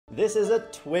This is a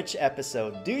Twitch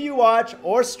episode. Do you watch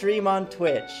or stream on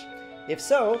Twitch? If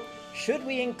so, should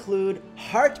we include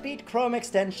heartbeat Chrome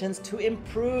extensions to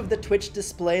improve the Twitch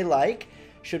display like?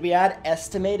 Should we add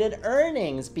estimated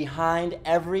earnings behind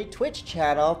every Twitch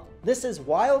channel? This is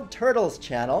Wild Turtle's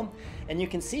channel, and you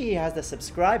can see he has the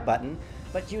subscribe button,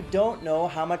 but you don't know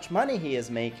how much money he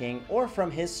is making or from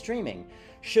his streaming.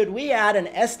 Should we add an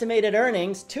estimated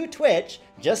earnings to Twitch,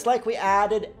 just like we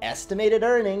added estimated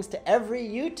earnings to every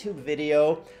YouTube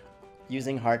video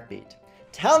using Heartbeat?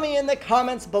 Tell me in the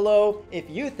comments below if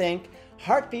you think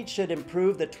Heartbeat should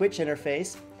improve the Twitch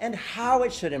interface and how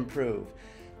it should improve.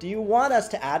 Do you want us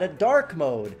to add a dark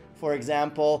mode? For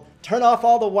example, turn off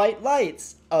all the white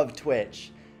lights of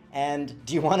Twitch. And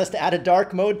do you want us to add a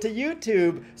dark mode to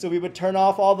YouTube so we would turn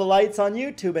off all the lights on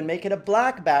YouTube and make it a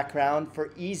black background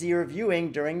for easier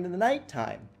viewing during the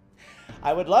nighttime?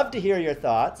 I would love to hear your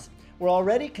thoughts. We're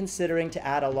already considering to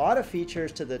add a lot of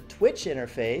features to the Twitch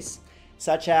interface,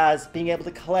 such as being able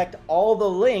to collect all the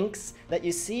links that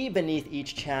you see beneath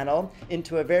each channel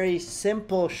into a very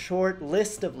simple, short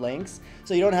list of links.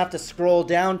 So you don't have to scroll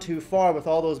down too far with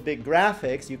all those big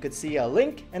graphics. You could see a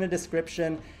link and a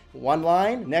description, one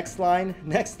line, next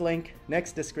link,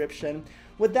 next description.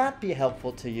 Would that be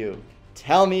helpful to you?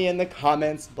 Tell me in the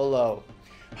comments below.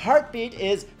 Heartbeat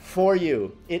is for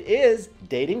you. It is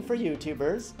dating for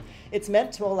YouTubers. It's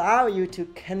meant to allow you to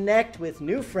connect with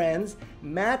new friends,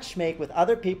 matchmake with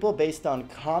other people based on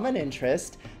common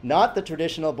interest, not the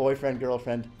traditional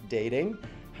boyfriend-girlfriend dating.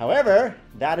 However,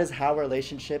 that is how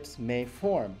relationships may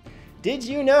form. Did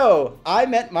you know I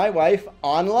met my wife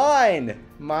online?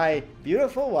 My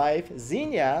beautiful wife,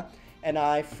 Xenia, and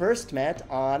I first met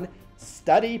on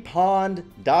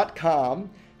studypond.com,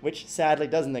 which sadly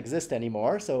doesn't exist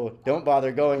anymore, so don't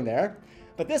bother going there.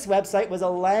 But this website was a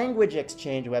language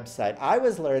exchange website. I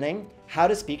was learning how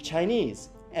to speak Chinese,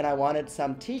 and I wanted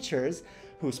some teachers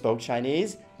who spoke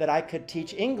Chinese that I could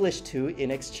teach English to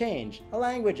in exchange, a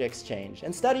language exchange.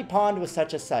 And StudyPond was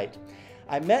such a site.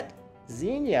 I met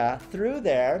Xenia through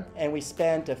there, and we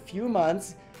spent a few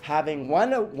months having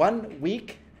one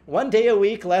day a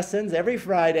week lessons every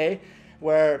Friday,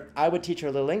 where I would teach her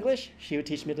a little English, she would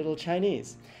teach me a little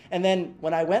Chinese. And then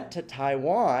when I went to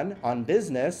Taiwan on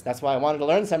business, that's why I wanted to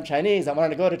learn some Chinese. I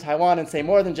wanted to go to Taiwan and say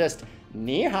more than just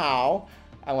ni hao.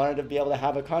 I wanted to be able to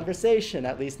have a conversation,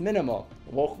 at least minimal.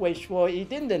 我会说一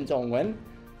点点中文.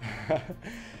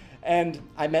 And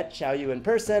I met Xiaoyu in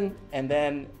person, and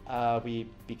then we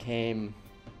became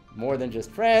more than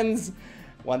just friends.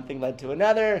 One thing led to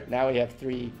another. Now we have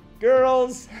 3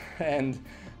 girls, and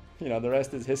the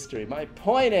rest is history. My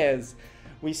point is,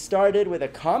 we started with a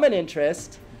common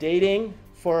interest, dating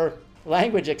for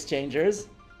language exchangers,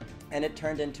 and it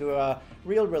turned into a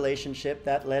real relationship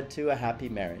that led to a happy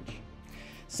marriage.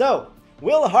 So,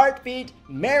 will Heartbeat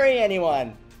marry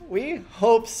anyone? We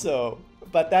hope so.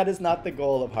 But that is not the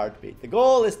goal of Heartbeat. The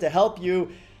goal is to help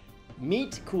you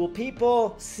meet cool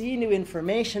people, see new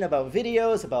information about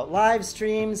videos, about live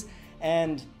streams,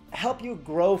 and help you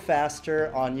grow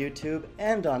faster on YouTube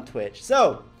and on Twitch.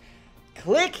 So,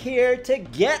 click here to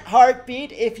get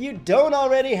Heartbeat if you don't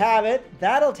already have it.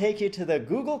 That'll take you to the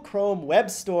Google Chrome web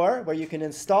store where you can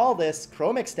install this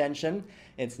Chrome extension.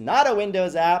 It's not a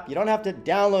Windows app. You don't have to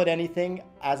download anything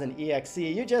as an exe.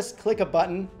 You just click a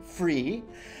button, free,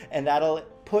 and that'll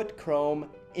put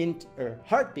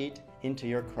Heartbeat into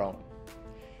your Chrome.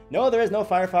 No, there is no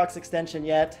Firefox extension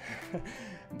yet,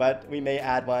 but we may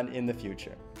add one in the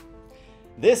future.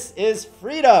 This is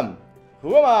Freedom.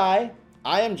 Who am I?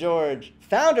 I am George,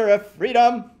 founder of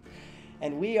Freedom,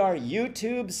 and we are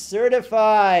YouTube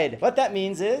certified. What that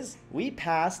means is we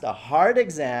passed a hard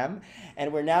exam,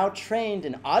 and we're now trained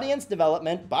in audience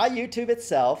development by YouTube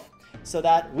itself so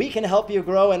that we can help you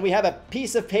grow, and we have a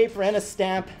piece of paper and a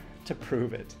stamp to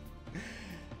prove it.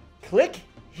 Click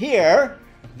here.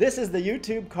 This is the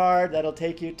YouTube card that'll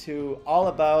take you to all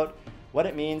about what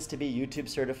it means to be YouTube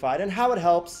certified and how it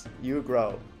helps you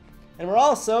grow. And we're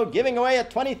also giving away a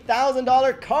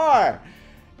 $20,000 car.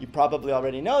 You probably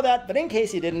already know that, but in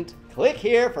case you didn't, click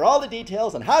here for all the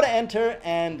details on how to enter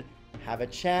and have a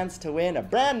chance to win a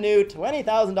brand new $20,000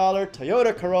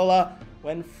 Toyota Corolla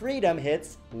when Freedom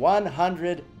hits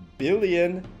 100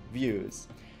 billion views,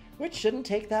 which shouldn't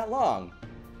take that long.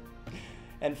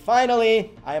 And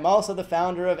finally, I am also the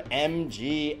founder of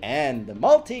MGN, the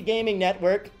multi-gaming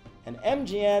network, and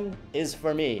MGN is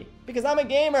for me because I'm a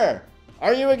gamer.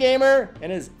 Are you a gamer?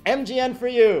 And is MGN for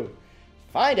you?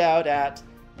 Find out at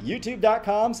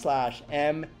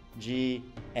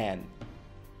youtube.com/MGN.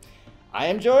 I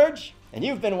am George, and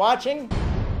you've been watching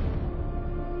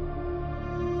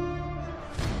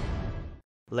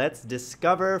Let's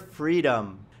discover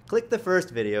freedom. Click the first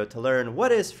video to learn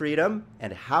what is freedom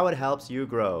and how it helps you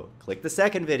grow. Click the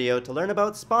second video to learn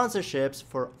about sponsorships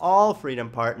for all Freedom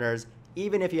partners,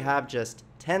 even if you have just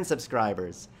 10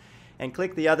 subscribers. And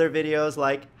click the other videos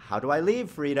like How Do I Leave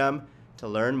Freedom to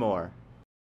learn more.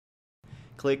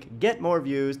 Click Get More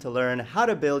Views to learn how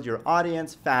to build your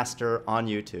audience faster on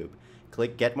YouTube.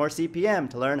 Click Get More CPM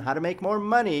to learn how to make more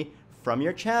money from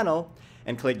your channel.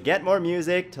 And click Get More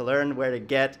Music to learn where to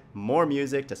get more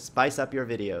music to spice up your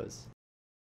videos.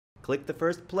 Click the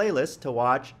first playlist to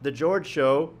watch The George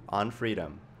Show on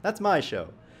Freedom. That's my show.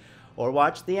 Or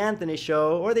watch The Anthony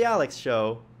Show or The Alex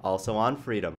Show, also on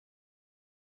Freedom.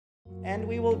 And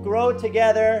we will grow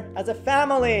together as a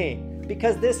family,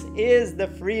 because this is the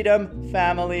Freedom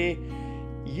family.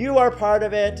 You are part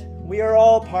of it, we are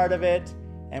all part of it,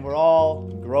 and we're all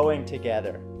growing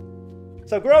together.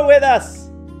 So grow with us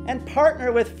and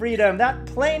partner with Freedom. That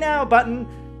Play Now button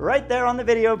right there on the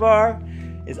video bar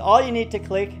is all you need to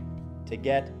click to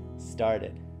get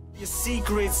started. Your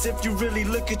secrets, if you really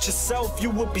look at yourself,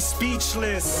 you would be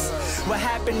speechless. What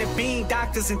happened to being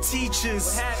doctors and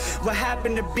teachers? What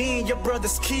happened to being your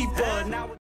brother's keeper? Now